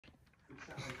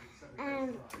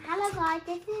Hello guys,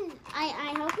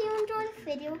 I hope you enjoyed this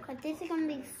video because this is going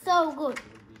to be so good.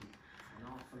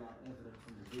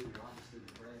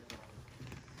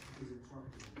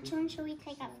 Which one should we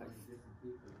take out first?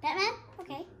 Batman?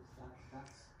 Okay.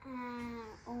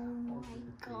 Oh my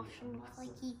gosh, it looks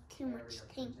like he too much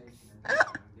thinks.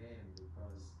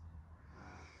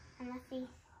 And let's see.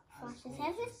 Flashes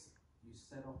has this.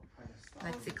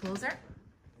 Let's see closer.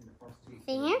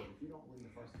 See here?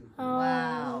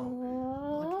 Wow.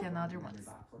 Look at another one.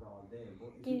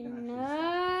 Do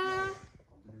not.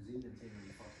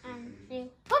 And do.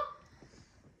 Whoop.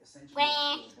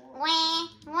 Wah, wah,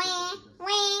 wah,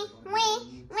 wah, wah, wah,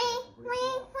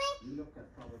 wah, wah.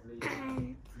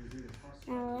 And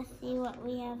now let's see what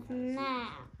we have now.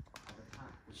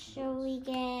 Shall we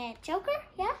get Joker?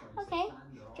 Yeah? Okay.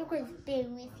 Joker's big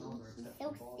with you. He's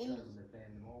so silly.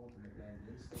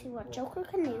 Let's see what Joker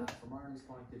can do.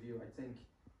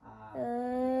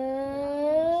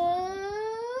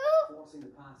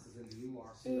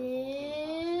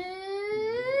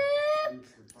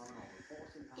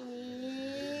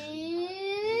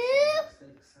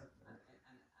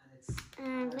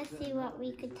 And let's see what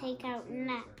we could take out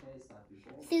now.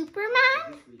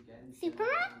 Superman?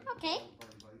 Superman? Okay.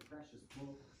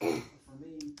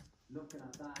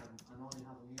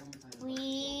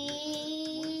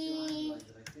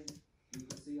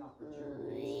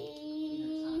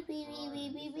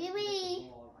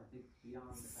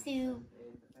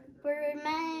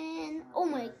 Superman. Oh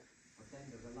my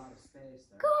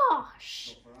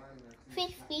gosh.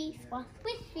 Fish. What?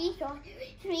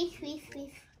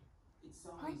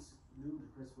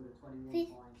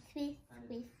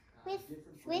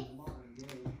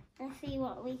 Let's see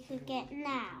what we could get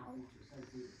now.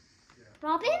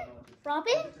 Robin?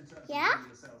 Yeah?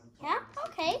 Yeah?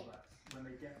 Okay.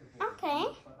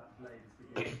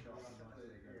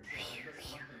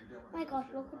 Oh my gosh,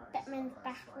 look at Batman's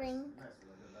bat ring.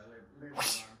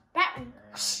 Bat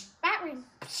ring.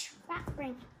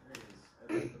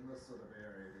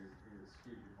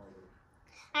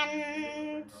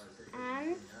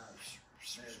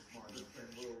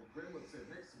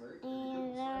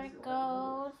 And there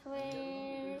goes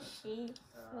Wishy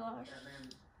Wash.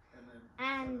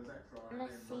 And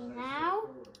let's see now.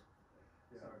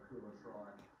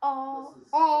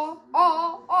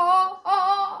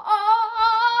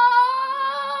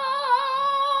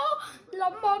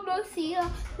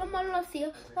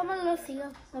 La Malusia.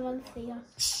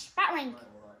 Bat ring.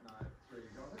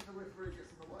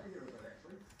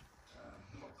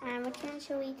 And which one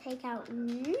should we take out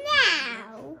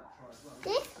now?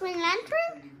 This Green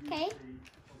Lantern? Okay,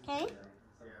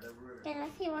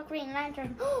 let's see what Green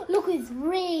Lantern. Look at his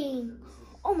ring!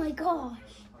 Oh my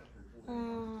gosh!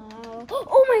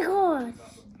 Oh my gosh!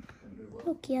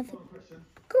 Look, he has a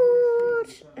good.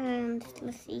 And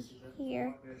let's see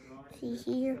here.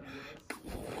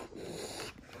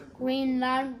 Green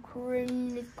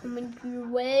Lantern is coming to your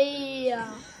way.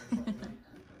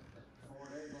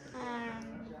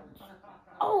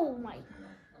 Oh my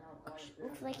gosh,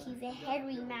 looks like he's a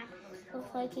hairy man.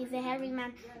 Looks like he's a hairy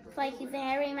man.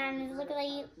 He's looking at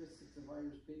you.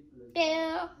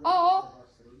 Yeah.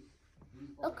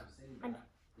 Look. And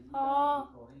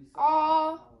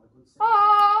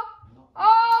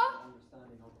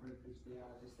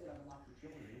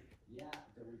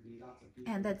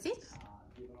And that's it?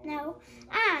 No.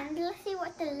 And let's see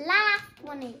what the last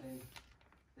one is.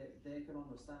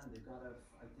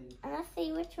 And let's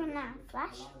see which one now.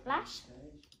 Flash. Not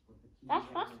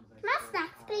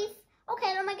snacks, please.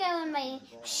 Okay, let me go in my.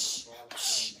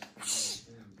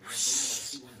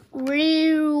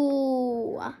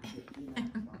 Real.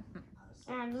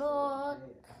 And look.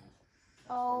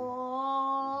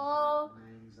 Oh.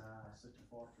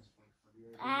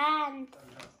 And.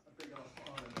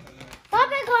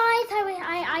 Bye guys.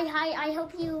 I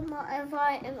hope you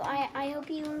I hope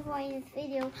you enjoyed this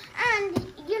video. And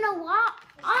you know what?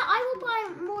 I will buy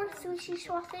more sushi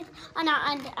sauces and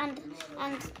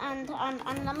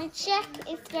let me check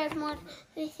if there's more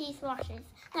sushi sauces.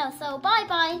 No, so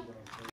bye.